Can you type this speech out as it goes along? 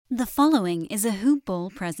The following is a Hoop Ball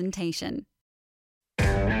presentation.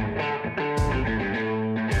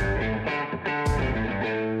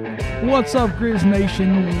 What's up, Grizz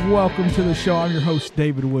Nation? Welcome to the show. I'm your host,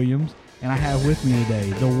 David Williams, and I have with me today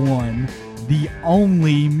the one, the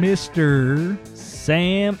only Mr.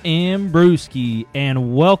 Sam M. Brewski,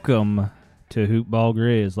 and welcome to Hoop Ball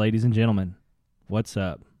Grizz, ladies and gentlemen. What's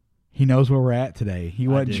up? He knows where we're at today. He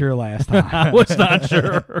wasn't sure last time. I was not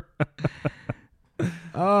sure.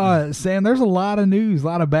 Sam, there's a lot of news, a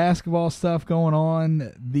lot of basketball stuff going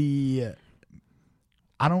on.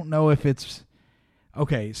 I don't know if it's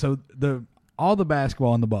okay. So all the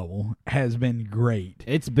basketball in the bubble has been great.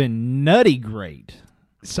 It's been nutty great.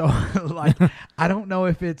 So, I don't know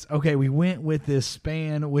if it's okay. We went with this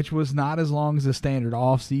span, which was not as long as the standard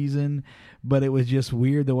off season, but it was just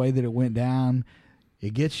weird the way that it went down.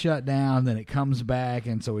 It gets shut down, then it comes back,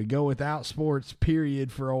 and so we go without sports,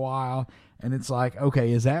 period, for a while. And it's like,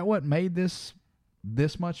 okay, is that what made this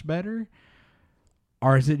much better?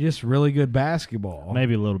 Or is it just really good basketball?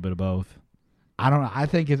 Maybe a little bit of both. I don't know. I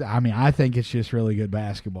think it's just really good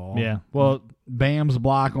basketball. Yeah. Well, Bam's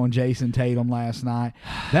block on Jason Tatum last night.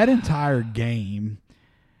 That entire game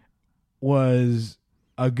was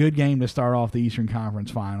a good game to start off the Eastern Conference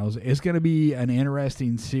Finals. It's going to be an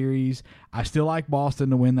interesting series. I still like Boston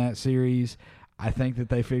to win that series. I think that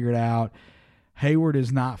they figured out Hayward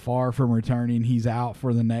is not far from returning. He's out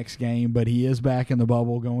for the next game, but he is back in the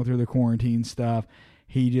bubble going through the quarantine stuff.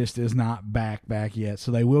 He just is not back yet.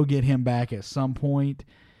 So they will get him back at some point.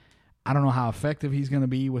 I don't know how effective he's going to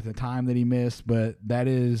be with the time that he missed, but that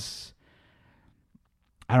is,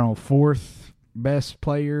 I don't know, fourth best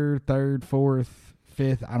player, third, fourth,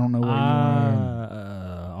 fifth. I don't know where you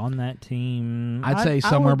are. On that team, I'd say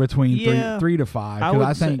somewhere between 3 to 5.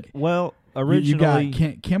 Because I think originally you got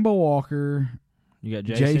Kemba Walker, you got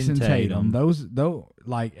Jason Tatum. Those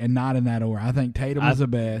and not in that order. I think Tatum is the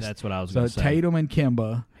best. That's what I was going to say. So Tatum and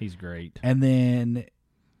Kemba. He's great. And then,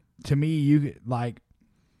 to me, you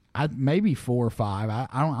maybe 4 or 5. I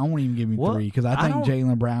won't even give you 3 because I think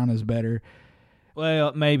Jaylen Brown is better.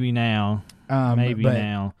 Well, maybe now.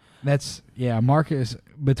 Now. That's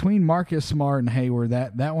between Marcus Smart and Hayward.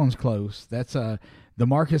 That one's close. That's the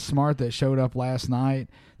Marcus Smart that showed up last night.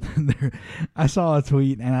 I saw a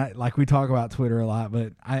tweet, and we talk about Twitter a lot,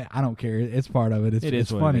 but I don't care. It's part of it. It's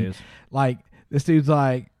funny. It is. Like, this dude's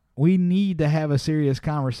like, we need to have a serious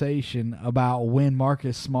conversation about when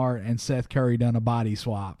Marcus Smart and Seth Curry done a body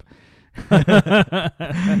swap. He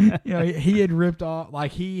had ripped off what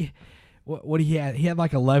he had. He had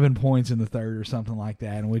 11 points in the third or something like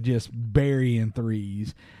that, and would just bury in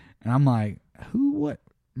threes. And I'm like, what?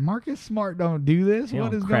 Marcus Smart don't do this?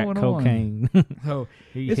 What is going cocaine. on? So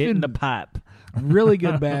he's hitting the pipe. Really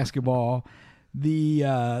good basketball. The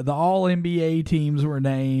all NBA teams were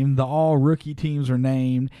named. The all rookie teams were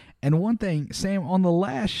named. And one thing, Sam, on the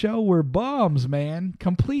last show we're bums, man.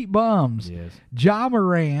 Complete bums. Yes. Ja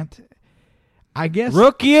Morant, I guess.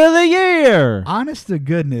 Rookie of the Year. Honest to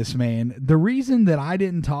goodness, man. The reason that I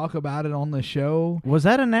didn't talk about it on the show. Was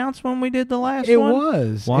that announced when we did the last one? It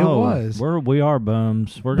was. Whoa. It was. We are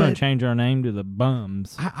bums. We're going to change our name to the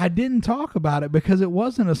Bums. I didn't talk about it because it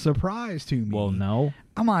wasn't a surprise to me. Well, no.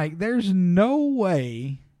 I'm like, there's no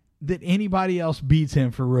way that anybody else beats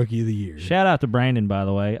him for Rookie of the Year. Shout out to Brandon, by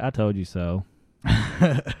the way. I told you so.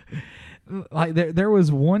 There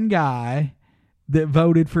was one guy that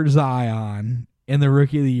voted for Zion in the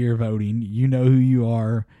Rookie of the Year voting. You know who you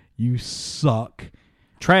are. You suck.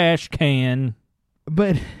 Trash can.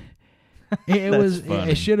 But it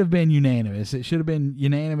funny. It should have been unanimous. It should have been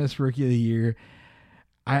unanimous Rookie of the Year.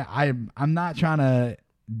 I'm not trying to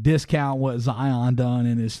discount what Zion done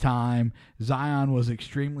in his time. Zion was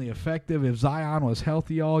extremely effective. If Zion was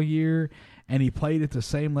healthy all year and he played at the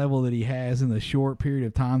same level that he has in the short period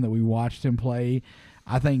of time that we watched him play,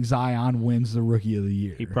 I think Zion wins the Rookie of the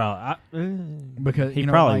Year. He probably because he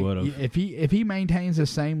probably would have. If he maintains the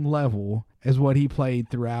same level as what he played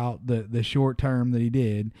throughout the short term that he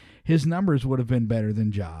did, his numbers would have been better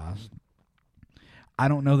than Ja's. I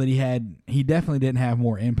don't know that he definitely didn't have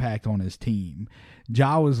more impact on his team.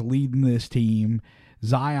 Ja was leading this team.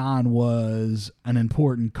 Zion was an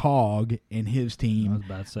important cog in his team, I was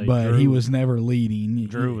about to say, but he was never leading.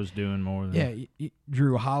 Drew was doing more than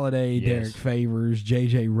Drew Holiday, yes. Derek Favors,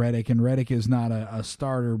 J.J. Redick, and Redick is not a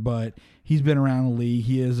starter, but he's been around the league.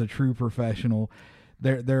 He is a true professional.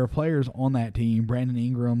 There are players on that team. Brandon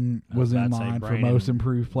Ingram was in line for most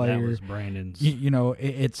improved player. That was Brandon's.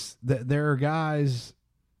 There are guys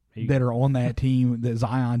that are on that team that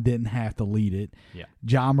Zion didn't have to lead it. Yeah.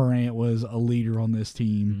 Ja Morant was a leader on this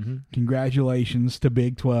team. Mm-hmm. Congratulations to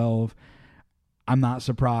Big 12. I'm not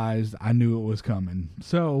surprised. I knew it was coming.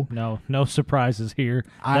 So No surprises here.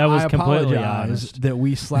 I That was completely apologize honest. that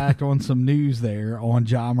we slacked on some news there on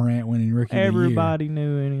Ja Morant winning Rookie of the Year. Everybody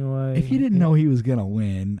knew anyway. If you didn't know he was going to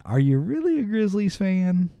win, are you really a Grizzlies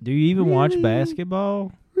fan? Do you even watch Really?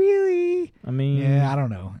 basketball? Really? I mean, Yeah, I don't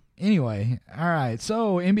know. Anyway, all right.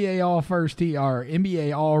 So NBA All First Team, or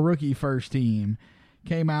NBA All Rookie First Team,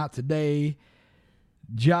 came out today.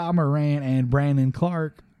 Ja Morant and Brandon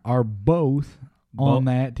Clark are both on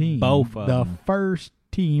that team. both of the them. first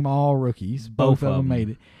team All Rookies. Both of them made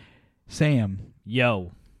it. Sam,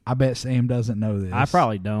 yo, I bet Sam doesn't know this. I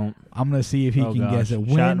probably don't. I'm going to see if he Oh, can gosh. guess it.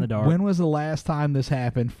 Shot in the dark. When was the last time this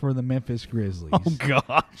happened for the Memphis Grizzlies? Oh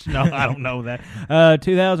gosh, no, I don't know that.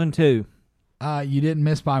 2002. You didn't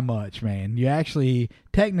miss by much, man. You actually,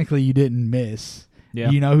 technically, you didn't miss. Yeah.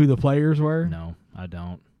 Do you know who the players were? No, I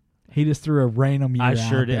don't. He just threw a random year I out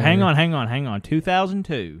sure did. there. Hang on.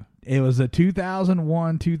 2002. It was a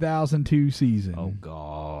 2001-2002 season. Oh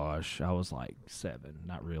gosh, I was like 7.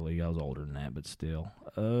 Not really. I was older than that, but still.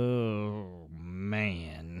 Oh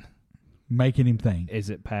man, Making him think.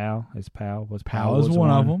 is it Powell? Was Powell Powell was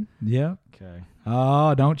one of them. Yep. Okay.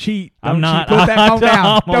 Oh, don't cheat. I'm Don't not. cheat. Put that I phone down.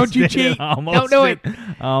 almost Don't you did cheat. Almost Don't do it. did.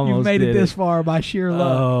 Almost You've made it did this far by sheer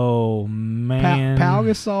luck. Oh man. Pau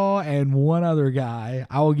Gasol and one other guy.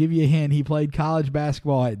 I will give you a hint. He played college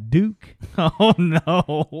basketball at Duke. Oh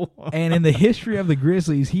no. And in the history of the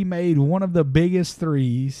Grizzlies, he made one of the biggest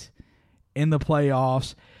threes in the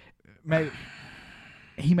playoffs.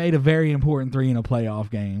 He made a very important three in a playoff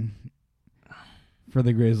game for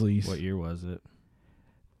the Grizzlies. What year was it?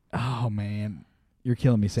 Oh, man. You're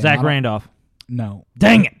killing me, Sam. Zach Randolph. No.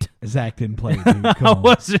 Dang it. Zach didn't play, dude. Come I on.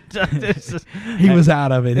 wasn't. He was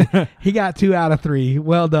out of it. He got 2 out of 3.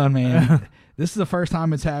 Well done, man. This is the first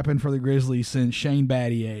time it's happened for the Grizzlies since Shane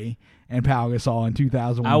Battier and Pau Gasol in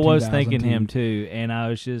 2001. I was 2002. thinking him too, and I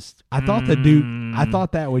was just. I thought the Duke. I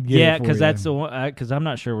thought that would get Yeah, it for because you. that's the one. Because I'm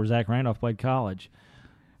not sure where Zach Randolph played college.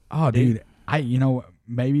 Oh, dude.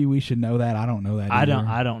 Maybe we should know that. I don't know that. I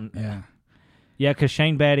either. don't. Yeah. Yeah, because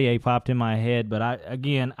Shane Battier popped in my head, but I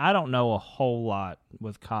don't know a whole lot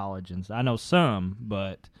with college, and I know some,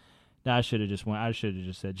 but I should have just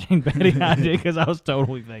said Shane Battier. I did because I was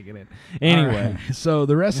totally thinking it. Anyway, All right. So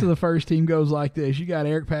the rest of the first team goes like this. You got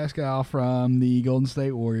Eric Pascal from the Golden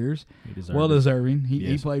State Warriors. Well deserving.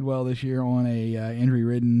 He played well this year on a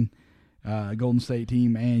injury-ridden Golden State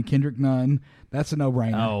team, and Kendrick Nunn. That's a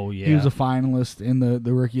no-brainer. Oh yeah, He was a finalist in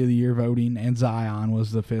the Rookie of the Year voting, and Zion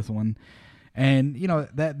was the 5th one. And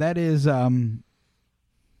that is to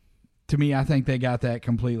me, I think they got that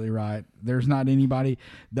completely right. There's not anybody.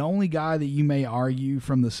 The only guy that you may argue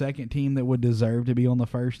from the second team that would deserve to be on the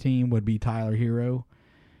first team would be Tyler Hero.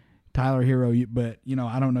 But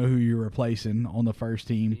I don't know who you're replacing on the first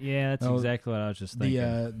team. Yeah, that's exactly what I was just thinking.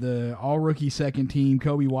 The all rookie second team: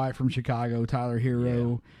 Kobe White from Chicago, Tyler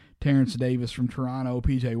Hero, Terrence Davis from Toronto,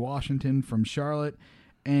 PJ Washington from Charlotte,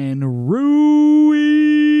 and Rui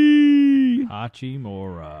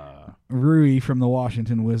from the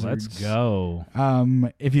Washington Wizards. Let's go.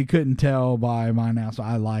 If you couldn't tell by my announcement,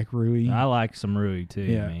 I like Rui. I like some Rui too,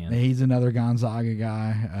 man. He's another Gonzaga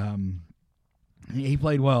guy. He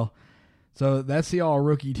played well. So that's the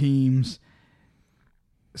all-rookie teams.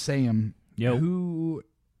 Sam, who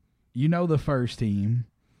the first team.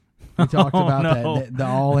 We talked about that, the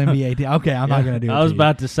all-NBA team. Okay, I'm not going to do it. I was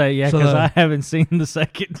about to say, because I haven't seen the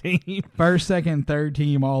second team. First, second, third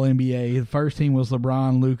team all-NBA. The first team was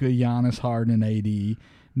LeBron, Luka, Giannis, Harden, and AD.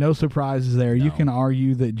 No surprises there. No. You can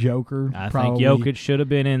argue that Joker I probably, think Jokic should have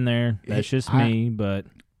been in there. That's just me, but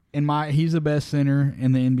he's the best center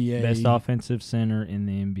in the NBA. Best offensive center in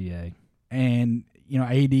the NBA. And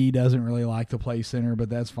AD doesn't really like to play center, but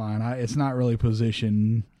that's fine. It's not really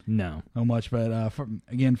position no much. But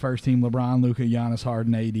again, first team LeBron, Luka, Giannis,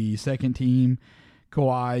 Harden, AD. Second team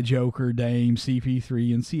Kawhi, Joker, Dame,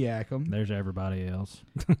 CP3, and Siakam. There's everybody else.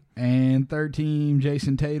 And third team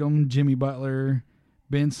Jason Tatum, Jimmy Butler,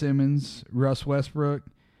 Ben Simmons, Russ Westbrook,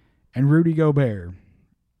 and Rudy Gobert.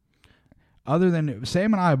 Other than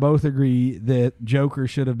Sam and I both agree that Joker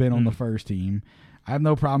should have been on the first team. I have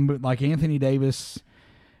no problem with Anthony Davis.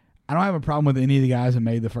 I don't have a problem with any of the guys that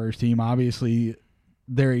made the first team. Obviously,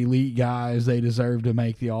 they're elite guys. They deserve to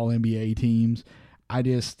make the All-NBA teams.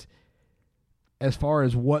 As far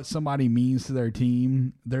as what somebody means to their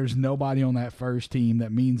team, there's nobody on that first team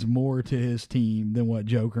that means more to his team than what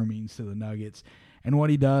Joker means to the Nuggets. And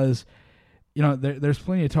what he does, there's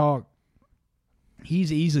plenty of talk.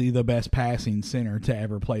 He's easily the best passing center to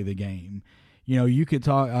ever play the game. You could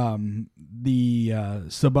talk the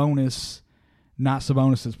Sabonis, not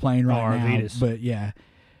Sabonis that's playing right now, Arvydas. but yeah,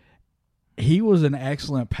 he was an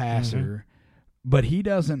excellent passer, but he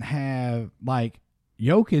doesn't have, like,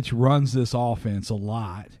 Jokic runs this offense a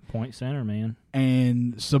lot. Point center, man.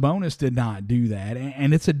 And Sabonis did not do that.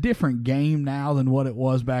 And it's a different game now than what it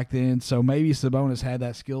was back then. So maybe Sabonis had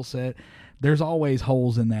that skill set. There's always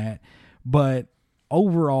holes in that. But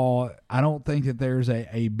overall, I don't think that there's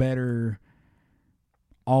a better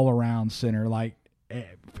all-around center, like,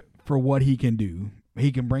 for what he can do.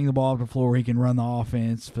 He can bring the ball up the floor. He can run the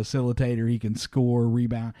offense, facilitator. He can score,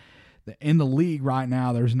 rebound. In the league right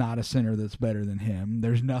now, there's not a center that's better than him.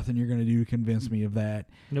 There's nothing you're going to do to convince me of that.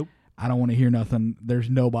 Nope. I don't want to hear nothing. There's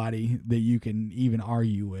nobody that you can even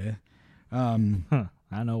argue with.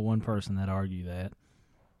 I know one person that argue that.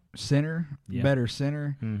 Center? Yeah. Better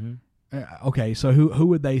center? Mm-hmm. Okay, so who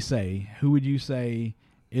would they say? Who would you say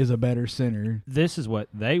is a better center? This is what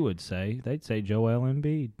they would say. They'd say Joel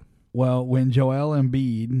Embiid. Well, when Joel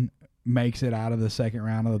Embiid makes it out of the second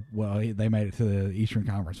round of they made it to the Eastern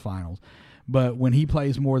Conference Finals. But when he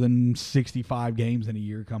plays more than 65 games in a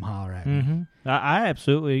year, come holler at me. Mm-hmm. I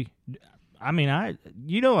absolutely – I mean,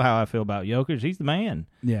 you know how I feel about Jokic. He's the man.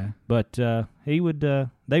 Yeah. But he would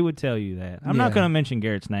they would tell you that. I'm not going to mention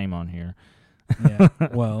Garrett's name on here. Yeah.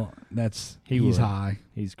 Well, he's high.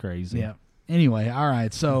 He's crazy. Yeah. Anyway, all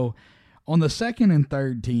right. So on the second and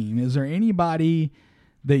third team, is there anybody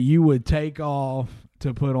that you would take off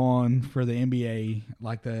to put on for the NBA,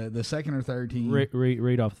 like the second or third team?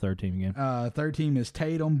 Read off the third team again. Third team is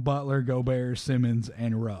Tatum, Butler, Gobert, Simmons,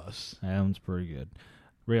 and Russ. That one's pretty good.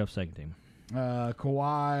 Read off second team.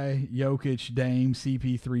 Kawhi, Jokic, Dame,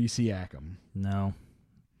 CP3, Siakam. No.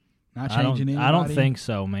 Not changing anybody? I don't think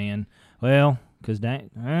so, man. Well, because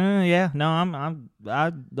yeah, no,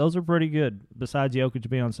 those are pretty good. Besides Jokic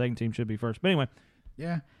being on second team, should be first. But anyway.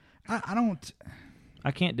 Yeah. I don't... I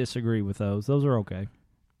can't disagree with those. Those are okay.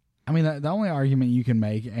 I mean, the only argument you can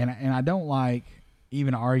make, and I don't like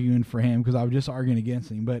even arguing for him because I was just arguing against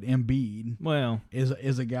him, but Embiid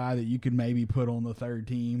is a guy that you could maybe put on the third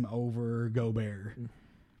team over Gobert.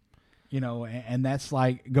 You know, and that's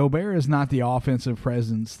like Gobert is not the offensive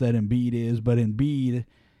presence that Embiid is, but Embiid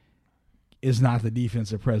is not the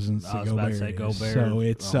defensive presence that Gobert is. Gobert. So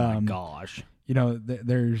it's oh my gosh. You know,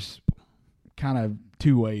 there's kind of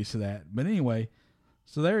two ways to that. But anyway,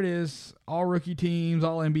 so there it is. All rookie teams,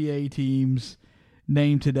 all NBA teams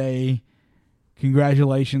named today.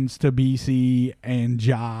 Congratulations to BC and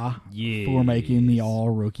Ja for making the all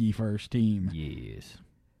rookie first team. Yes.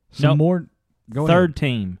 Some more. Go Third ahead.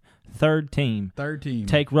 team. Third team.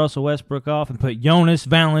 Take Russell Westbrook off and put Jonas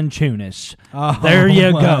Valanciunas. There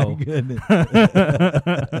you go.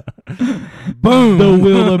 Boom. The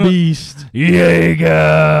wildebeest. Jaeger.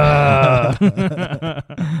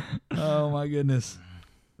 Oh, my goodness.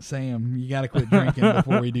 Sam, you got to quit drinking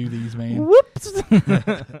before we do these, man. Whoops.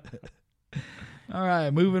 All right,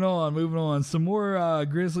 moving on. Some more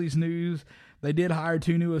Grizzlies news. They did hire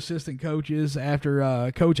 2 new assistant coaches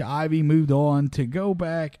after Coach Ivy moved on to go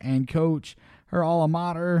back and coach her alma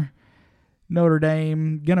mater, Notre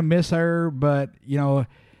Dame. Gonna miss her, but you know,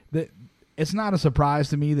 it's not a surprise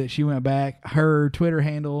to me that she went back. Her Twitter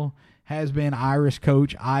handle has been Irish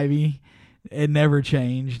Coach Ivy. It never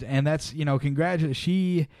changed, and that's, you know,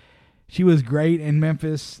 congratulations. She was great in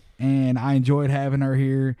Memphis, and I enjoyed having her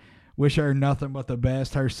here. Wish her nothing but the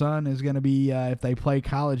best. Her son is going to be, if they play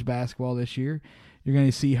college basketball this year, you're going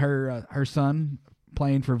to see her son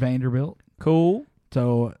playing for Vanderbilt. Cool.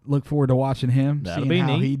 So look forward to watching him, seeing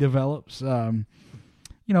how he develops. You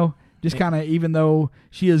know, just kind of, even though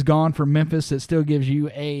she is gone from Memphis, it still gives you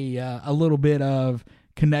a little bit of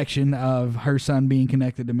connection of her son being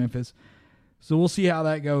connected to Memphis. So we'll see how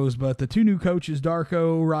that goes. But the 2 new coaches,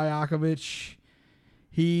 Darko Rajakovic,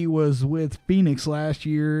 he was with Phoenix last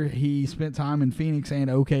year. He spent time in Phoenix and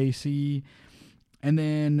OKC. And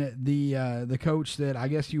then the coach that I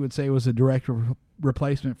guess you would say was a direct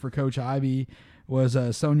replacement for Coach Ivy was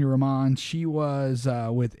Sonia Rahman. She was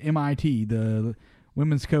with MIT, the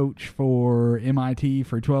women's coach for MIT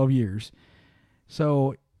for 12 years.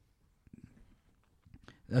 So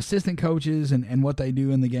assistant coaches and what they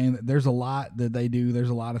do in the game, there's a lot that they do. There's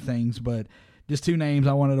a lot of things, but just 2 names.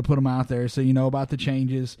 I wanted to put them out there so you know about the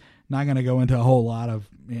changes. Not going to go into a whole lot of,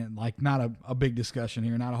 not a big discussion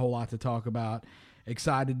here, not a whole lot to talk about.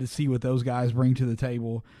 Excited to see what those guys bring to the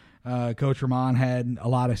table. Coach Rahman had a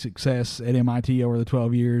lot of success at MIT over the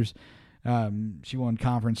 12 years. She won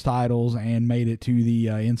conference titles and made it to the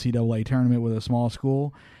NCAA tournament with a small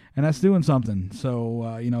school, and that's doing something.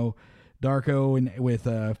 So, Darko and with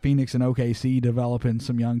Phoenix and OKC developing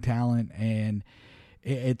some young talent, and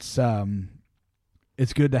it's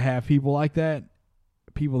good to have people like that.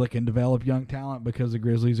 people that can develop young talent because the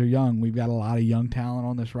Grizzlies are young. We've got a lot of young talent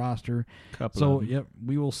on this roster. Yep,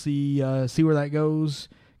 we will see where that goes.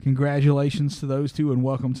 Congratulations to those two and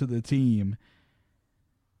welcome to the team.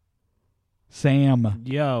 Sam.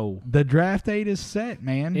 Yo. The draft date is set,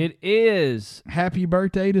 man. It is. Happy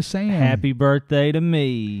birthday to Sam. Happy birthday to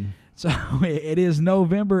me. So it is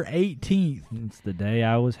November 18th. It's the day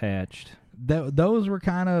I was hatched. Those were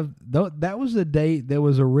kind of that was a date that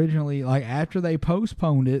was originally, like, after they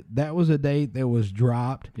postponed it, that was a date that was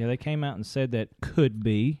dropped. Yeah, they came out and said that could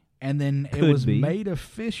be. And then it was made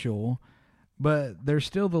official, but there's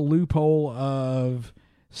still the loophole of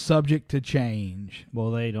subject to change. Well,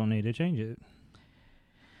 they don't need to change it.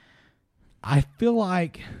 I feel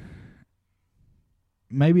like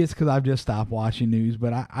maybe it's because I've just stopped watching news,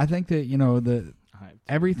 but I think that,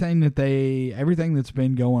 everything that's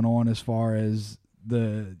been going on as far as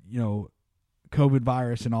the, COVID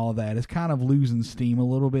virus and all of that is kind of losing steam a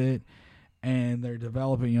little bit. And they're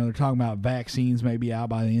developing, they're talking about vaccines maybe out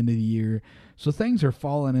by the end of the year. So things are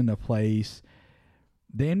falling into place.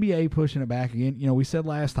 The NBA pushing it back again. We said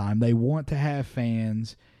last time they want to have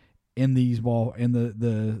fans in the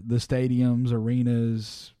stadiums,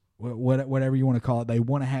 arenas, whatever you want to call it. They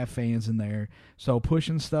want to have fans in there. So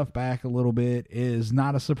pushing stuff back a little bit is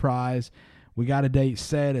not a surprise. We got a date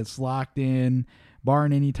set. It's locked in.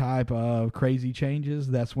 Barring any type of crazy changes,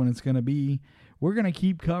 that's when it's going to be. We're going to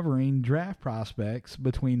keep covering draft prospects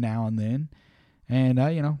between now and then.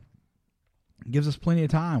 And, gives us plenty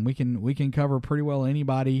of time. We can cover pretty well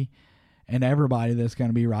anybody and everybody that's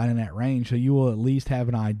going to be right in that range. So you will at least have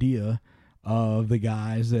an idea of the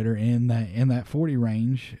guys that are in that 40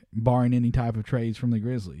 range, barring any type of trades from the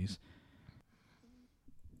Grizzlies.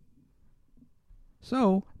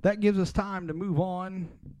 So that gives us time to move on.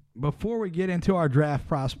 Before we get into our draft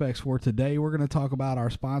prospects for today, we're going to talk about our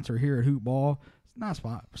sponsor here at Hoop Ball. It's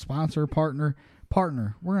not sponsor, partner.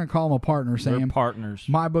 We're going to call them a partner, Sam. They're partners.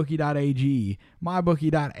 MyBookie.ag.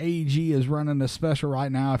 MyBookie.ag is running a special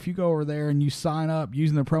right now. If you go over there and you sign up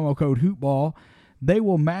using the promo code HoopBall, they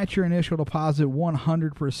will match your initial deposit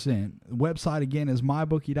 100%. The website, again, is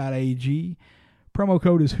MyBookie.ag. Promo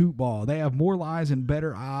code is HoopBall. They have more lines and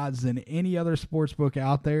better odds than any other sportsbook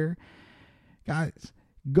out there. Guys,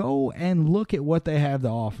 go and look at what they have to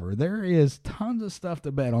offer. There is tons of stuff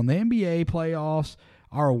to bet on. The NBA playoffs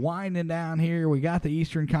are winding down here. We got the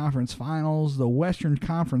Eastern Conference Finals. The Western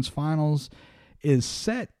Conference Finals is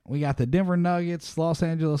set. We got the Denver Nuggets, Los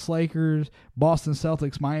Angeles Lakers, Boston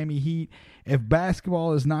Celtics, Miami Heat. If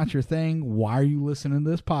basketball is not your thing, why are you listening to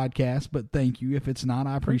this podcast? But thank you. If it's not,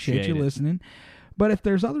 I appreciate you listening. But if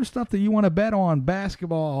there's other stuff that you want to bet on,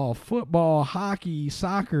 basketball, football, hockey,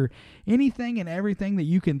 soccer, anything and everything that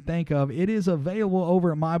you can think of, it is available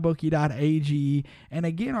over at mybookie.ag. And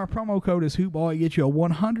again, our promo code is HoopBall. It gets you a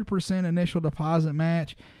 100% initial deposit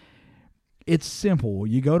match. It's simple.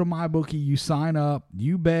 You go to MyBookie, you sign up,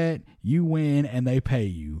 you bet, you win, and they pay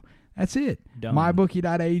you. That's it. Done.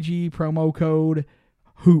 MyBookie.ag, promo code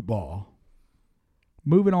HoopBall.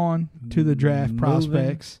 Moving on to the draft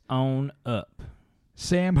prospects. On up.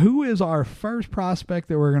 Sam, who is our first prospect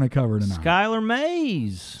that we're going to cover tonight? Skylar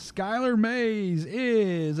Mays. Skylar Mays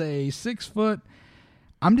is a 6-foot,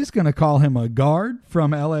 I'm just going to call him a guard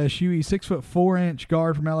from LSU. He's 6'4"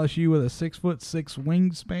 guard from LSU with a 6'6"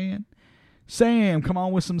 wingspan. Sam, come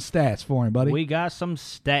on with some stats for him, buddy. We got some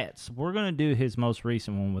stats. We're going to do his most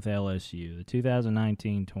recent one with LSU, the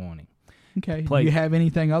 2019-20. Okay. Do you have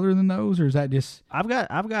anything other than those, or is that just... I've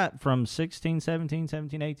got from 16, 17,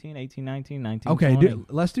 17, 18, 18, 19, 19, okay, 20.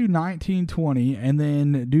 Let's do 19, 20, and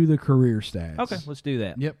then do the career stats. Okay, let's do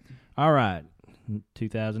that. Yep. All right.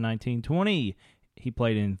 2019-20, he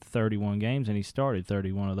played in 31 games, and he started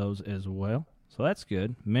 31 of those as well. So that's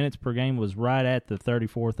good. Minutes per game was right at the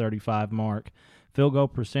 34-35 mark. Field goal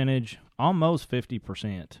percentage, almost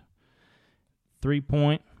 50%.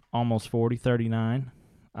 3-point, almost 40-39.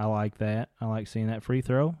 I like that. I like seeing that. Free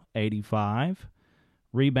throw, 85.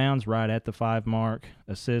 Rebounds right at the 5 mark.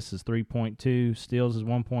 Assists is 3.2. Steals is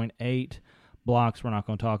 1.8. Blocks, we're not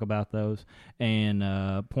going to talk about those. And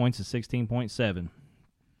points is 16.7.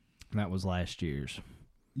 That was last year's.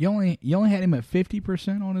 You only had him at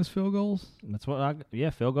 50% on his field goals? That's what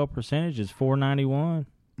field goal percentage is .491.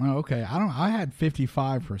 Oh, okay. I had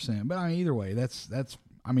 55%, but either way, that's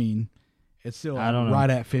it's still right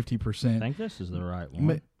at 50%. I think this is the right one.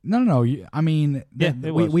 But no.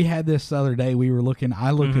 We had this other day. We were looking.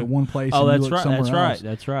 I looked at one place. Oh, and that's you looked right. Somewhere else,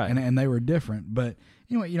 That's right. And they were different. But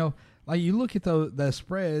anyway, like you look at the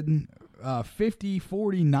spread, 50,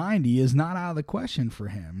 40, 90 is not out of the question for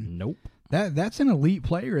him. Nope. That's an elite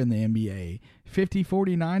player in the NBA. 50,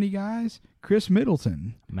 40, 90 guys, Chris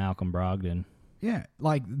Middleton. Malcolm Brogdon. Yeah,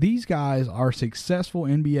 like these guys are successful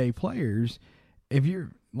NBA players. If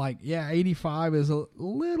you're like, 85 is a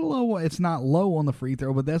little low. It's not low on the free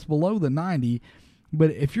throw, but that's below the 90.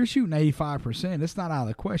 But if you're shooting 85%, it's not out of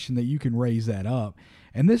the question that you can raise that up.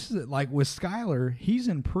 And this is like with Skylar, he's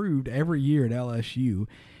improved every year at LSU.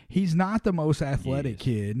 He's not the most athletic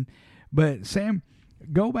kid, but Sam,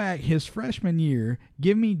 go back his freshman year.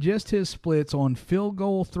 Give me just his splits on field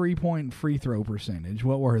goal, 3-point, free throw percentage.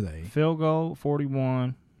 What were they? Field goal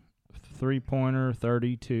 41, 3-pointer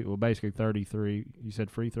 32. Well, basically 33. You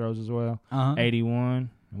said free throws as well. 81.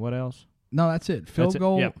 What else? No, that's it. Field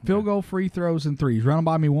goal, free throws, and threes. Run them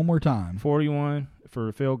by me one more time. 41 for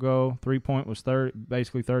a field goal. 3-point was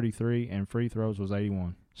basically 33, and free throws was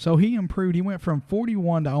 81. So he improved. He went from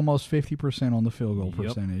 41 to almost 50% on the field goal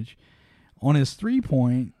percentage. On his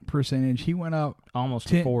 3-point percentage, he went up almost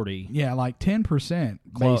 40. Yeah, like 10%.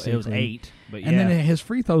 Well, basically. it was 8, but and then his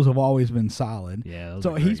free throws have always been solid. Yeah,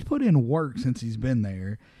 so he's put in work since he's been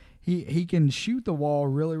there. He can shoot the wall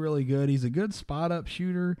really, really good. He's a good spot up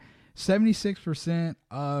shooter. 76%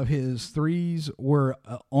 of his threes were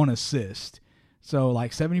on assist. So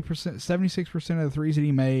like 76% of the threes that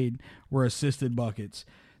he made were assisted buckets.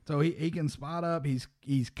 So he can spot up. He's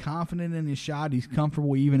confident in his shot. He's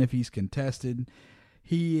comfortable even if he's contested.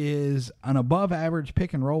 He is an above average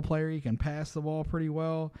pick and roll player. He can pass the ball pretty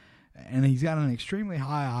well, and he's got an extremely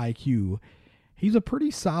high IQ. He's a pretty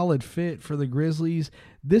solid fit for the Grizzlies.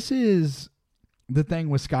 This is the thing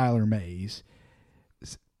with Skylar Mays.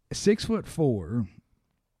 6'4"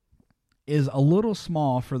 is a little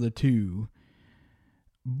small for the 2,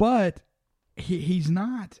 but he's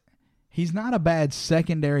not a bad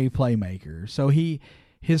secondary playmaker. So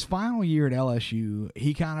his final year at LSU,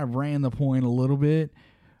 he kind of ran the point a little bit,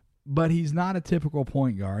 but he's not a typical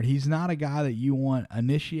point guard. He's not a guy that you want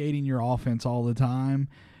initiating your offense all the time,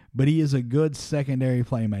 but he is a good secondary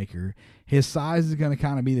playmaker. His size is going to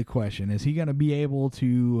kind of be the question. Is he going to be able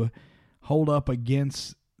to hold up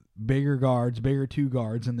against bigger 2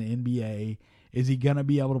 guards in the NBA? Is he going to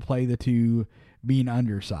be able to play the 2 being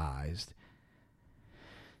undersized?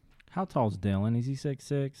 How tall is Dylan? Is he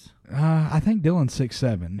 6'6"? I think Dylan's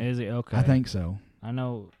 6'7". Is he? Okay. I think so. I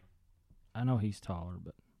know he's taller,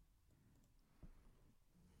 but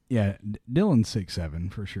yeah, Dylan's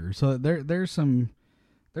 6'7" for sure. So there's some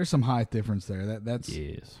height difference there. That's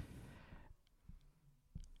yes.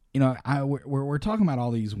 You know, we're talking about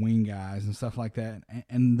all these wing guys and stuff like that,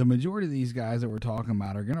 and the majority of these guys that we're talking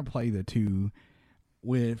about are going to play the 2.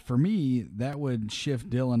 For me, that would shift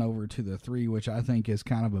Dylan over to the 3, which I think is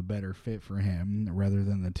kind of a better fit for him rather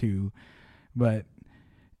than the 2. But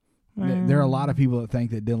there are a lot of people that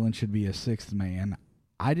think that Dylan should be a 6th man.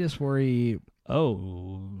 I just worry.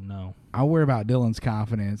 Oh no! I worry about Dylan's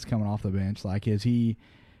confidence coming off the bench. Like, is Dylan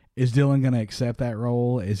going to accept that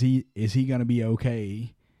role? Is he going to be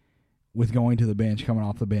okay with going to the bench, coming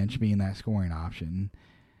off the bench, being that scoring option?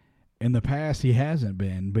 In the past, he hasn't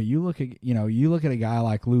been, but you look at a guy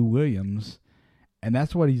like Lou Williams, and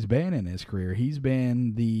that's what he's been in his career. He's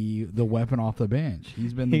been the weapon off the bench.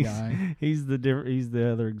 He's been the guy. He's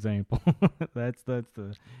the other example.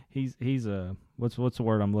 he's a what's the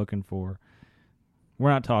word I'm looking for? We're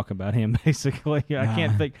not talking about him basically. I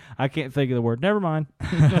can't think of the word. Never mind.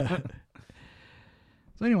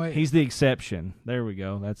 So anyway, he's the exception. There we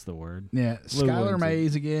go. That's the word. Yeah, Skylar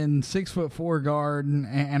Mays again, 6'4" guard,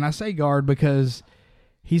 and I say guard because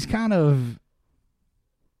he's kind of,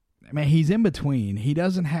 he's in between. He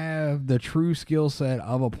doesn't have the true skill set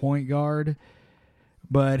of a point guard,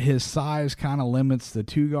 but his size kind of limits the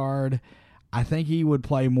 2 guard. I think he would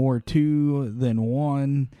play more 2 than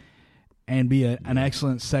 1, and be an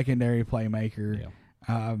excellent secondary playmaker.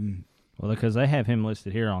 Yeah. Well, because they have him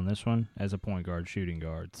listed here on this one as a point guard, shooting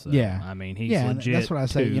guard. So, yeah, I mean, he's legit. That's what I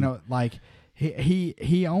say. 2. You know, like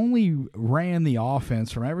he only ran the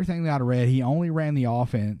offense from everything that I read. He only ran the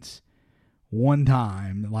offense one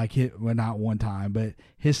time. Not one time, but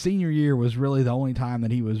his senior year was really the only time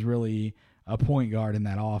that he was really a point guard in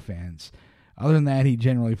that offense. Other than that, he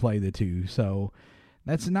generally played the 2. So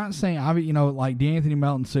that's not saying like DeAnthony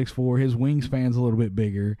Melton 6'4", his wingspan's a little bit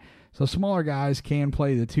bigger. So smaller guys can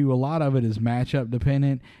play the 2. A lot of it is matchup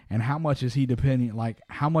dependent, and how much is he dependent? Like,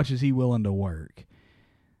 how much is he willing to work?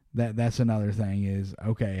 That's another thing. Is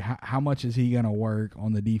okay. How much is he going to work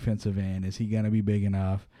on the defensive end? Is he going to be big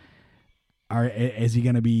enough? Or is he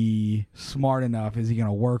going to be smart enough? Is he going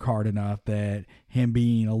to work hard enough that him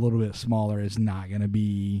being a little bit smaller is not going to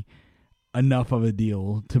be enough of a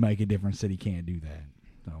deal to make a difference that he can't do that?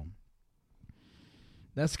 So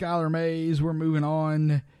that's Skylar Mays. We're moving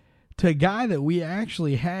on to a guy that we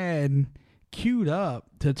actually had queued up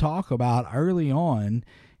to talk about early on.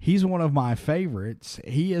 He's one of my favorites.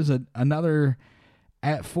 He is another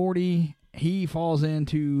at 40. He falls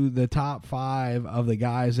into the top 5 of the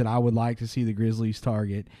guys that I would like to see the Grizzlies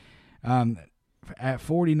target. At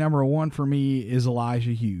 40, number 1 for me is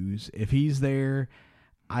Elijah Hughes. If he's there,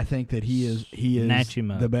 I think that he is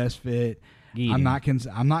the best fit. I'm not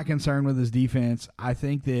concerned with his defense. I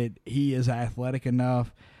think that he is athletic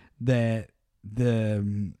enough that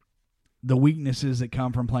the weaknesses that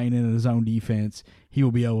come from playing in his own defense, he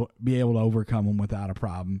will be able to overcome them without a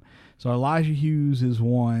problem. So Elijah Hughes is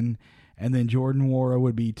 1, and then Jordan Nwora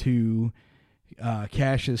would be 2.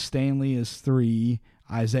 Cassius Stanley is 3.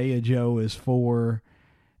 Isaiah Joe is 4,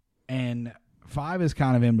 and 5 is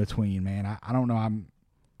kind of in between. Man, I don't know.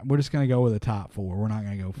 We're just going to go with the top 4. We're not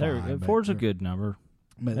going to go 5. 4's a good number.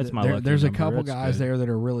 But that's my lucky there's number. A couple That's guys good. there that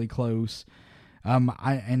are really close.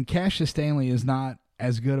 And Cassius Stanley is not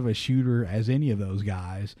as good of a shooter as any of those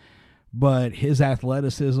guys, but his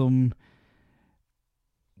athleticism.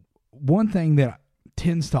 One thing that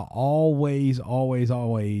tends to always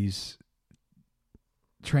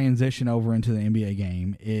transition over into the NBA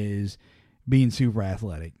game is being super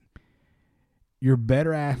athletic. Your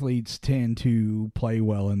better athletes tend to play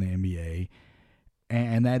well in the NBA,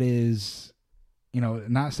 and that is,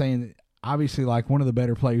 not saying that, obviously, like one of the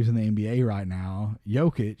better players in the NBA right now,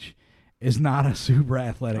 Jokic, is not a super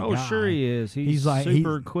athletic guy. Oh, sure he is. He's like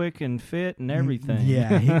super quick and fit and everything.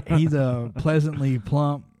 Yeah, he's a pleasantly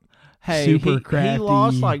plump, super crafty. He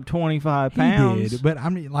lost like 25 pounds. He did, but I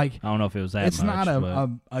mean, like, I don't know if it was that it's much. It's not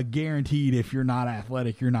a guaranteed if you're not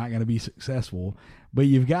athletic, you're not going to be successful. But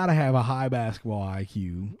you've got to have a high basketball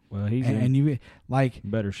IQ. Well, he's you like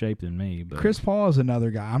better shape than me. But Chris Paul is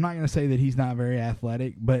another guy. I'm not going to say that he's not very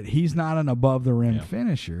athletic, but he's not an above the rim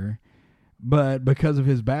finisher. But because of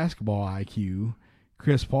his basketball IQ,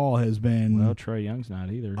 Chris Paul has been Trae Young's not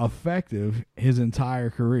either effective his entire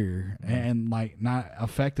career. And like, not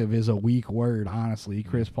effective is a weak word, honestly.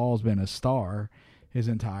 Chris Paul's been a star his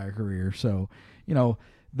entire career. So,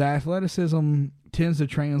 the athleticism tends to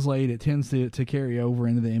translate. It tends to carry over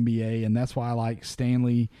into the NBA, and that's why I like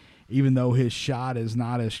Stanley, even though his shot is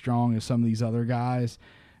not as strong as some of these other guys.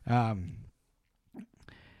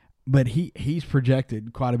 But he's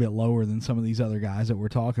projected quite a bit lower than some of these other guys that we're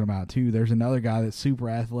talking about, too. There's another guy that's super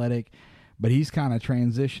athletic, but he's kind of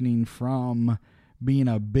transitioning from being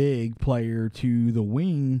a big player to the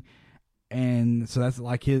wing, and so that's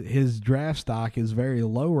like his draft stock is very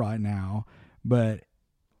low right now, but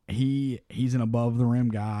he's an above-the-rim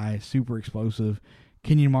guy, super explosive.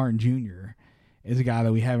 Kenyon Martin Jr. is a guy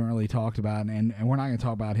that we haven't really talked about, and we're not going to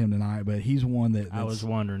talk about him tonight, but he's one that's I was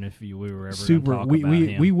wondering if we were ever super. going to talk about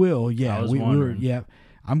him. We will, yeah. I was wondering. Yeah,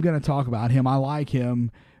 I'm going to talk about him. I like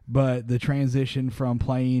him, but the transition from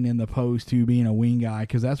playing in the post to being a wing guy,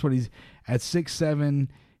 because that's what he's at 6'7",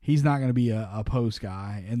 he's not going to be a post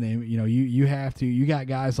guy. And then, you have to – you got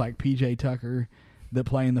guys like P.J. Tucker that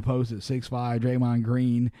play in the post at 6'5", Draymond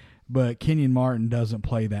Green, but Kenyon Martin doesn't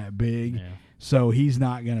play that big. Yeah. So he's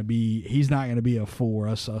not going to be a 4,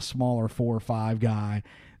 a smaller 4 or 5 guy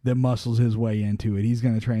that muscles his way into it. He's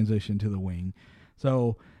going to transition to the wing.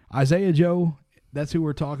 So Isaiah Joe, that's who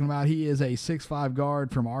we're talking about. He is a 6'5"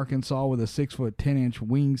 guard from Arkansas with a 6'10"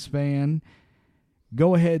 wingspan.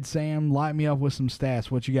 Go ahead, Sam. Light me up with some stats.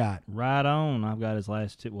 What you got? Right on. I've got his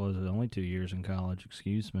last only 2 years in college.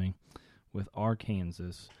 Excuse me, with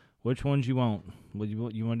Arkansas. Which ones you want? You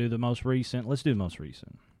want to do the most recent? Let's do the most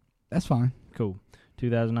recent. That's fine. Cool.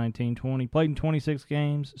 2019-20. Played in 26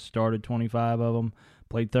 games. Started 25 of them.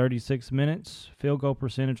 Played 36 minutes. Field goal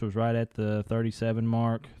percentage was right at the 37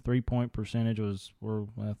 mark. 3-point percentage was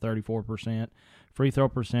 34%. Free throw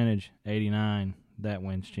percentage 89. That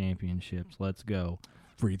wins championships. Let's go.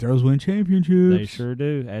 Free throws win championships. They sure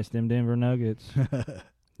do. Ask them Denver Nuggets.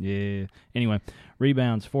 Yeah. Anyway,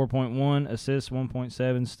 rebounds 4.1, assists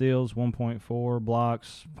 1.7, steals 1.4,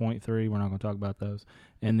 blocks 0.3. We're not going to talk about those.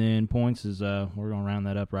 And then points is we're going to round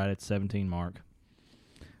that up right at 17 mark.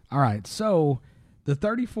 All right. So the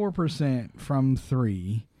 34% from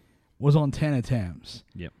 3 was on 10 attempts.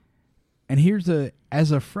 Yep. And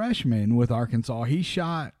as a freshman with Arkansas, he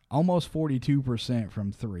shot almost 42%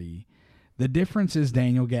 from 3. The difference is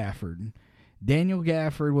Daniel Gafford. Daniel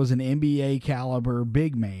Gafford was an NBA caliber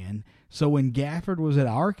big man, so when Gafford was at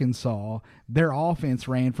Arkansas, their offense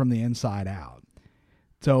ran from the inside out.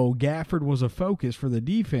 So Gafford was a focus for the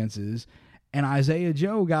defenses, and Isaiah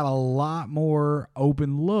Joe got a lot more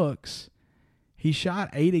open looks. He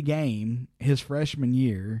shot 8 a game his freshman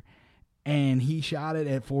year, and he shot it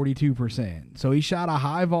at 42%. So he shot a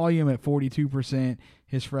high volume at 42%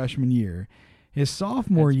 his freshman year. His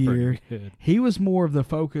sophomore That's pretty year, good. he was more of the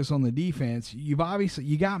focus on the defense. You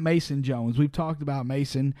got Mason Jones. We've talked about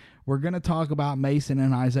Mason. We're going to talk about Mason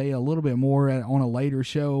and Isaiah a little bit more on a later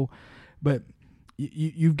show. But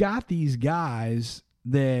you've got these guys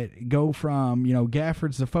that go from,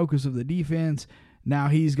 Gafford's the focus of the defense. Now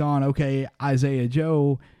he's gone, okay, Isaiah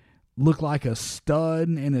Joe looked like a stud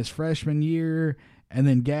in his freshman year, and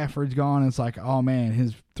then Gafford's gone, and it's like, oh, man,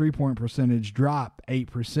 his three-point percentage dropped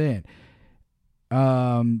 8%.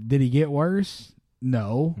 Did he get worse?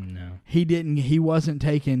 No. He didn't. He wasn't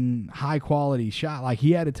taking high-quality shot. Like,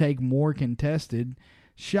 he had to take more contested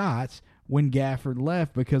shots when Gafford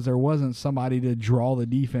left because there wasn't somebody to draw the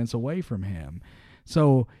defense away from him.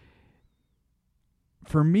 So,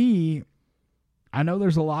 for me, I know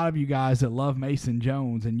there's a lot of you guys that love Mason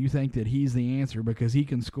Jones, and you think that he's the answer because he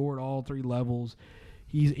can score at all three levels.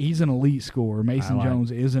 He's an elite scorer. Mason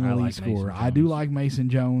Jones is an elite scorer. I do like Mason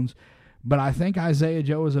Jones, but I think Isaiah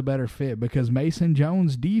Joe is a better fit because Mason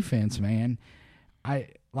Jones' defense, man,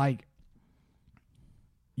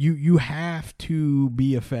 You have to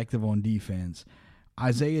be effective on defense.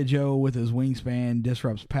 Isaiah Joe, with his wingspan,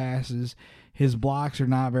 disrupts passes. His blocks are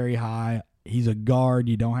not very high. He's a guard.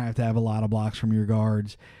 You don't have to have a lot of blocks from your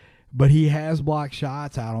guards. But he has blocked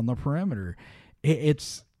shots out on the perimeter.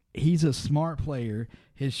 He's a smart player.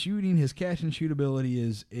 His shooting, his catch and shoot ability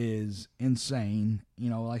is insane.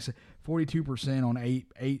 Like I said, 42% on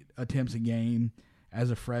eight attempts a game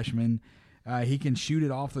as a freshman. He can shoot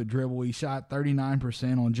it off the dribble. He shot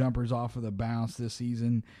 39% on jumpers off of the bounce this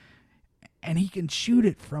season. And he can shoot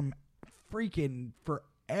it from freaking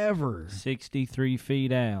forever. 63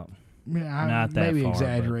 feet out. Yeah, Not that maybe far,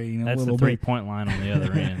 exaggerating a that's little the bit. 3-point line on the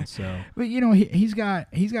other end. So, but he's got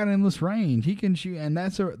endless range. He can shoot, and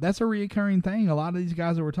that's a reoccurring thing. A lot of these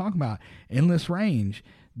guys that we're talking about, endless range.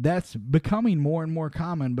 That's becoming more and more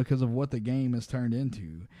common because of what the game has turned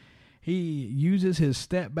into. He uses his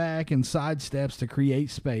step back and side steps to create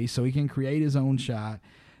space so he can create his own shot.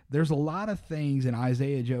 There's a lot of things in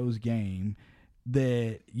Isaiah Joe's game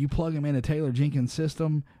that you plug him in a Taylor Jenkins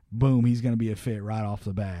system, boom, he's going to be a fit right off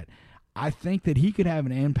the bat. I think that he could have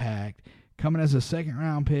an impact coming as a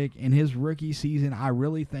second-round pick in his rookie season. I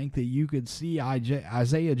really think that you could see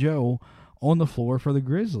Isaiah Joe on the floor for the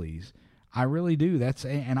Grizzlies. I really do.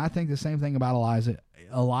 And I think the same thing about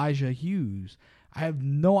Elijah Hughes. I have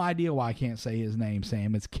no idea why I can't say his name,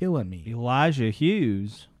 Sam. It's killing me. Elijah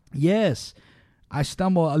Hughes. Yes. I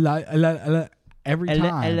stumble every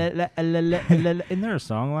time. Isn't there a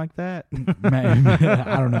song like that? Man,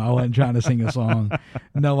 I don't know. I wasn't trying to sing a song.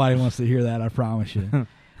 Nobody wants to hear that, I promise you.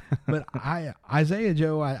 But Isaiah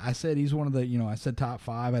Joe, I said he's one of the, I said top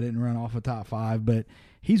 5. I didn't run off a top 5, but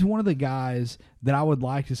he's one of the guys that I would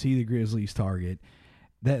like to see the Grizzlies target.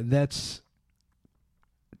 That's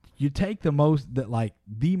you take the most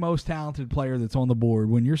talented player that's on the board.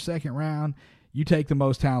 When you're second round, you take the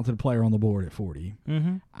most talented player on the board at 40.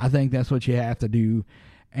 Mm-hmm. I think that's what you have to do.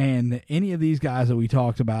 And any of these guys that we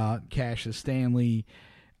talked about, Cassius Stanley,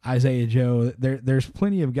 Isaiah Joe, there's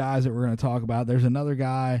plenty of guys that we're going to talk about. There's another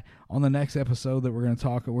guy on the next episode that we're going to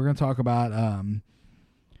talk about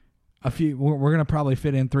a few. We're going to probably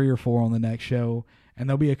fit in 3 or 4 on the next show, and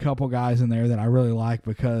there'll be a couple guys in there that I really like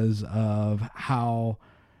because of how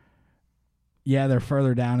they're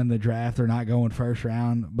further down in the draft. They're not going first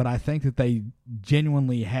round, but I think that they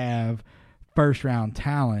genuinely have first round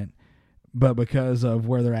talent, but because of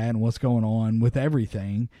where they're at and what's going on with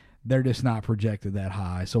everything, they're just not projected that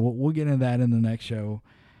high. So we'll get into that in the next show.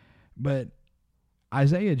 But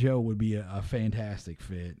Isaiah Joe would be a fantastic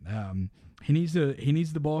fit. He needs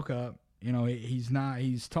to bulk up.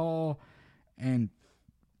 He's tall and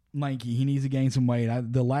lanky. He needs to gain some weight.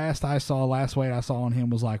 The last weight I saw on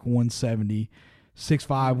him was like 170, 6'5",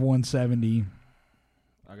 170.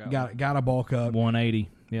 Got to bulk up. 180.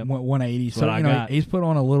 Yep. 180. So he's put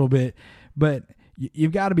on a little bit, but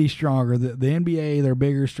you've got to be stronger. The NBA, they're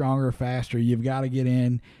bigger, stronger, faster. You've got to get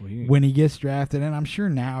in when he gets drafted, and I'm sure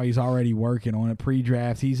now he's already working on it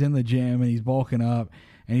pre-draft. He's in the gym and he's bulking up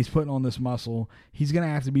and he's putting on this muscle. He's going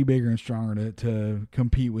to have to be bigger and stronger to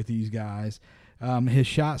compete with these guys. His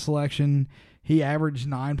shot selection, he averaged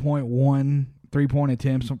 9.1 3-point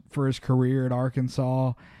attempts for his career at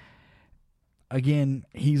Arkansas. Again,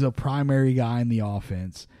 he's a primary guy in the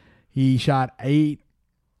offense. He shot 8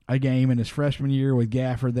 a game in his freshman year with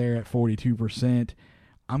Gafford there at 42%.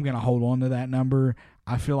 I'm going to hold on to that number.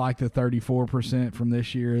 I feel like the 34% from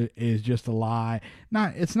this year is just a lie.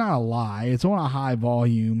 It's not a lie. It's on a high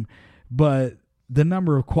volume, but the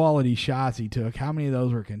number of quality shots he took, how many of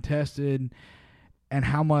those were contested? and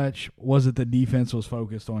how much was it the defense was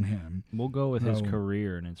focused on him? We'll go with his So-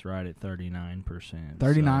 career, and it's right at 39%.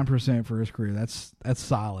 39% for his career. That's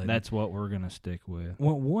solid. That's what we're going to stick with.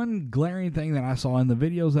 One glaring thing that I saw in the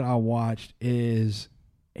videos that I watched is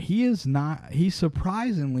he's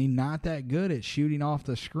surprisingly not that good at shooting off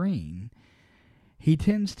the screen. He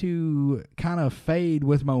tends to kind of fade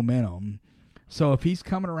with momentum. So if he's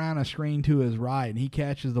coming around a screen to his right and he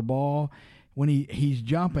catches the ball, when he's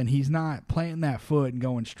jumping, he's not planting that foot and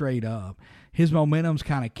going straight up. His momentum's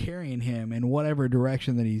kind of carrying him in whatever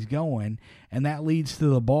direction that he's going, and that leads to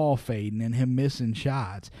the ball fading and him missing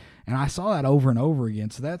shots. And I saw that over and over again.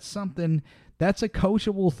 So that's a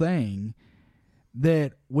coachable thing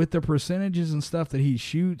that with the percentages and stuff that he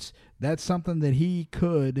shoots, that's something that he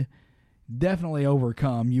could definitely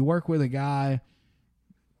overcome. You work with a guy,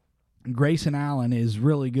 Grayson Allen is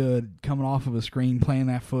really good coming off of a screen, playing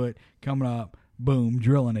that foot, coming up, boom,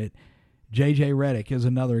 drilling it. J.J. Redick is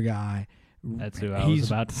another guy. That's who I was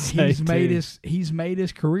about to say. He's made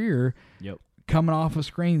his career coming off of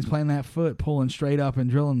screens, playing that foot, pulling straight up and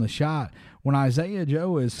drilling the shot. When Isaiah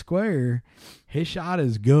Joe is square, his shot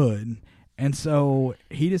is good. And so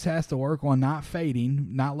he just has to work on not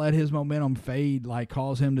fading, not let his momentum fade, like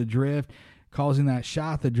cause him to drift, causing that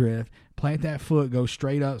shot to drift, plant that foot, go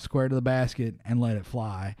straight up, square to the basket, and let it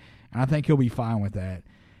fly. And I think he'll be fine with that.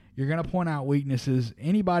 You're going to point out weaknesses.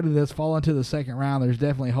 Anybody that's fallen to the second round, there's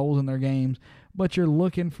definitely holes in their games, but you're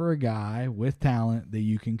looking for a guy with talent that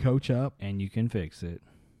you can coach up. And you can fix it.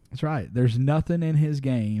 That's right. There's nothing in his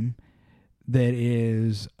game that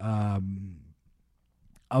is a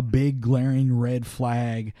big glaring red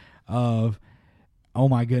flag of, oh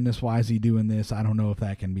my goodness, why is he doing this? I don't know if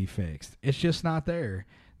that can be fixed. It's just not there.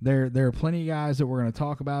 There are plenty of guys that we're going to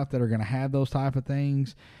talk about that are going to have those type of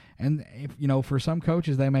things. And if, for some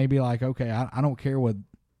coaches, they may be like, okay, I don't care what,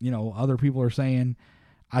 other people are saying.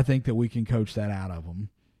 I think that we can coach that out of them.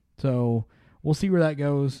 So we'll see where that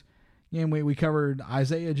goes. Again, we covered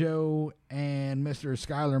Isaiah Joe and Mr.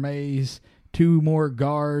 Skylar Mays, 2 more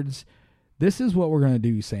guards. This is what we're going to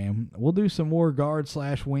do, Sam. We'll do some more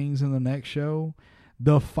guard/wings in the next show.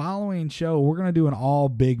 The following show, we're going to do an all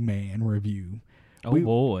big man review. Oh,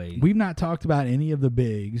 boy. We've not talked about any of the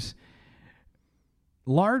bigs,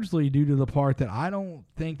 largely due to the part that I don't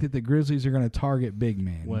think that the Grizzlies are going to target big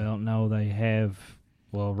men. Well, no, they have.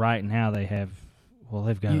 Well, right now they have. Well,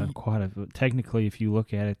 they've got quite a. Technically, if you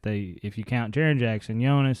look at it, if you count Jaren Jackson,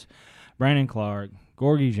 Jonas, Brandon Clark,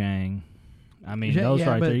 Gorgie Zhang. I mean, those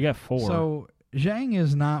right there, you got 4. So Zhang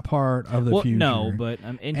is not part of the future. No, but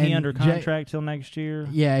isn't he under contract till next year?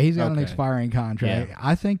 Yeah, he's got an expiring contract. Yeah.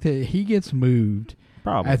 I think that he gets moved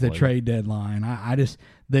probably at the trade deadline. I just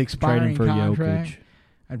the expiring for contract.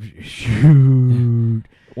 Jokic. Shoot.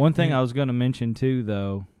 One thing I was going to mention too,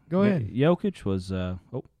 though. Go ahead. Jokic was.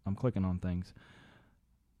 I'm clicking on things.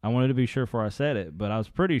 I wanted to be sure before I said it, but I was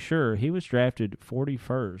pretty sure he was drafted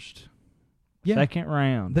 41st. Yeah. Second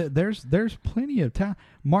round. There's plenty of talent.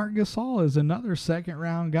 Marc Gasol is another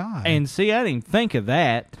second-round guy. And see, I didn't think of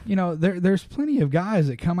that. There's plenty of guys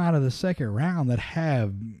that come out of the second round that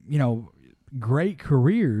have, great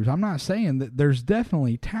careers. I'm not saying that there's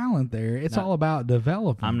definitely talent there. It's all about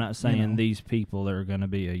developing. I'm not saying these people are going to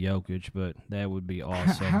be a Jokic, but that would be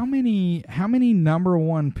awesome. How many number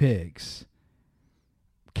 1 picks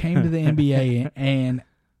came to the NBA and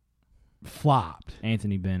flopped?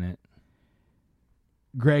 Anthony Bennett.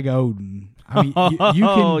 Greg Oden. I mean,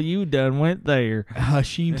 you done went there.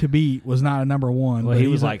 Hasheem Thabit was not a number 1. Well, but he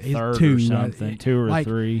was like 3rd 2, or something, right? 2 or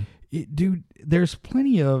 3. Dude, there's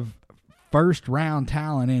plenty of first-round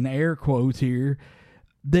talent in air quotes here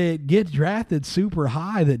that get drafted super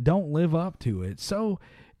high that don't live up to it. So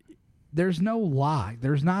there's no lock.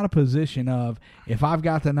 There's not a position of, if I've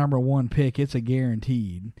got the number 1 pick, it's a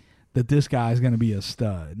guaranteed that this guy's going to be a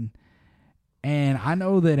stud. And I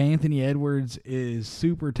know that Anthony Edwards is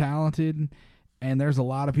super talented, and there's a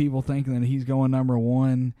lot of people thinking that he's going number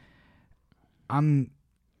 1.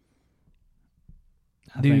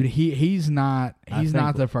 He's not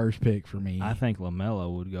the first pick for me. I think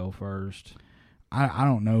LaMelo would go first. I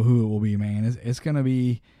don't know who it will be, man. It's going to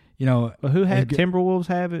be, But who had Timberwolves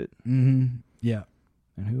have it? Mm-hmm. Yeah.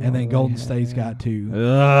 And then Golden State's got 2.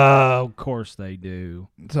 Of course they do.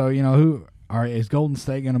 So, who... All right, is Golden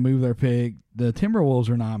State going to move their pick? The Timberwolves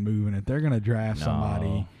are not moving it. They're going to draft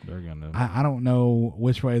somebody. They're going to. I don't know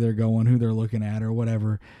which way they're going, who they're looking at, or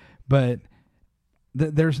whatever. But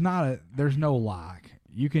there's no lock.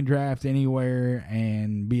 You can draft anywhere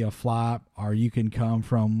and be a flop, or you can come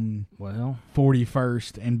from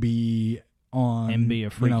 41st and be on a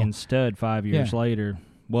freaking stud 5 years later.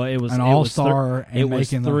 Well, it was an it all-star was and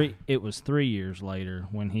making It was 3 years later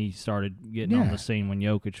when he started getting on the scene. When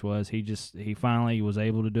Jokic was, he finally was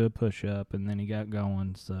able to do a push-up, and then he got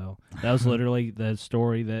going. So that was literally the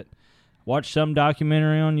story that. Watched some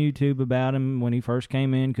documentary on YouTube about him when he first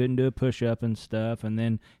came in, couldn't do a push-up and stuff, and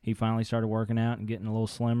then he finally started working out and getting a little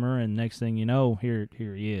slimmer, and next thing you know, here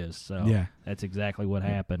he is. So that's exactly what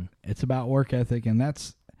happened. It's about work ethic, and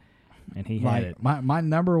he had it. My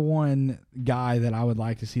number one guy that I would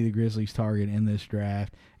like to see the Grizzlies target in this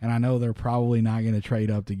draft, and I know they're probably not going to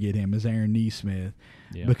trade up to get him, is Aaron Nesmith,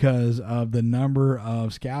 because of the number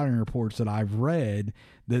of scouting reports that I've read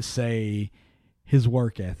that say his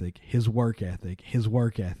work ethic.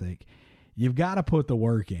 You've got to put the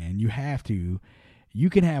work in. You have to. You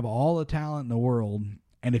can have all the talent in the world,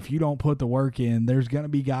 and if you don't put the work in, there's going to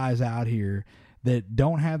be guys out here that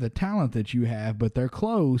don't have the talent that you have, but they're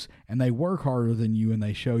close, and they work harder than you, and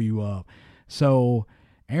they show you up. So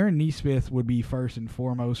Aaron Nesmith would be first and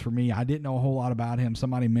foremost for me. I didn't know a whole lot about him.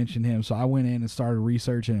 Somebody mentioned him, so I went in and started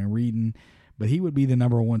researching and reading. But he would be the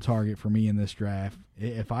number one target for me in this draft.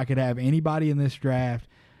 If I could have anybody in this draft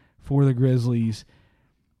for the Grizzlies,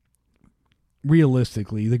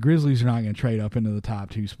 realistically, the Grizzlies are not going to trade up into the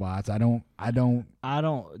top 2 spots. I don't.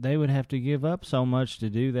 They would have to give up so much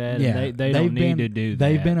to do that. Yeah, and they don't need to do that.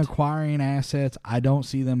 They've been acquiring assets. I don't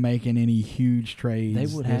see them making any huge trades. They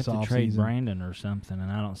would have to trade offseason. Brandon or something,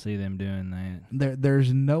 and I don't see them doing that.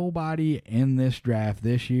 There's nobody in this draft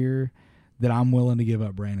this year that I'm willing to give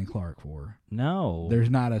up Brandon Clark for. No. There's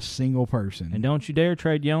not a single person. And don't you dare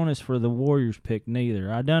trade Jonas for the Warriors pick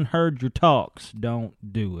neither. I done heard your talks. Don't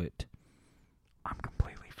do it. I'm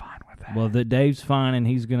completely fine with that. Well, Dave's fine, and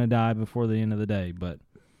he's going to die before the end of the day, but...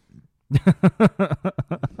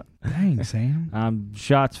 Dang, Sam.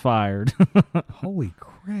 Shots fired. Holy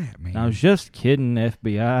crap, man. I was just kidding,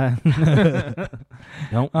 FBI.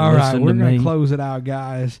 Don't All right, listen we're going to close it out,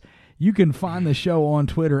 guys. You can find the show on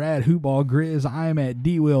Twitter at HoopBallGrizz. I am at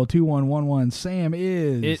DWill2111. Sam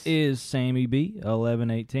is... It is Sammy B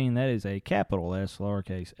 1118. That is a capital S,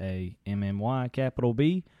 lowercase a, M-M-Y, capital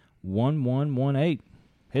B, 1118.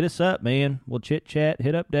 Hit us up, man. We'll chit-chat.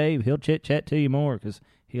 Hit up Dave. He'll chit-chat to you more because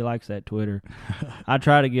he likes that Twitter. I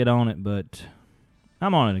try to get on it, but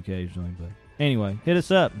I'm on it occasionally. But anyway, hit us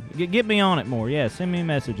up. Get me on it more. Yeah, send me a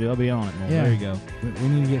message. I'll be on it more. Yeah. There you go. We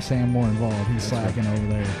need to get Sam more involved. He's slacking over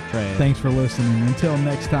there. Trash. Thanks for listening. Until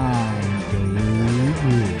next time, go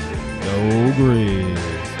Grizz. Go Grizz.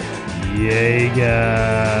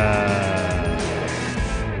 Yeah.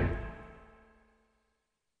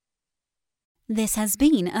 This has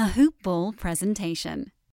been a Hoop Ball presentation.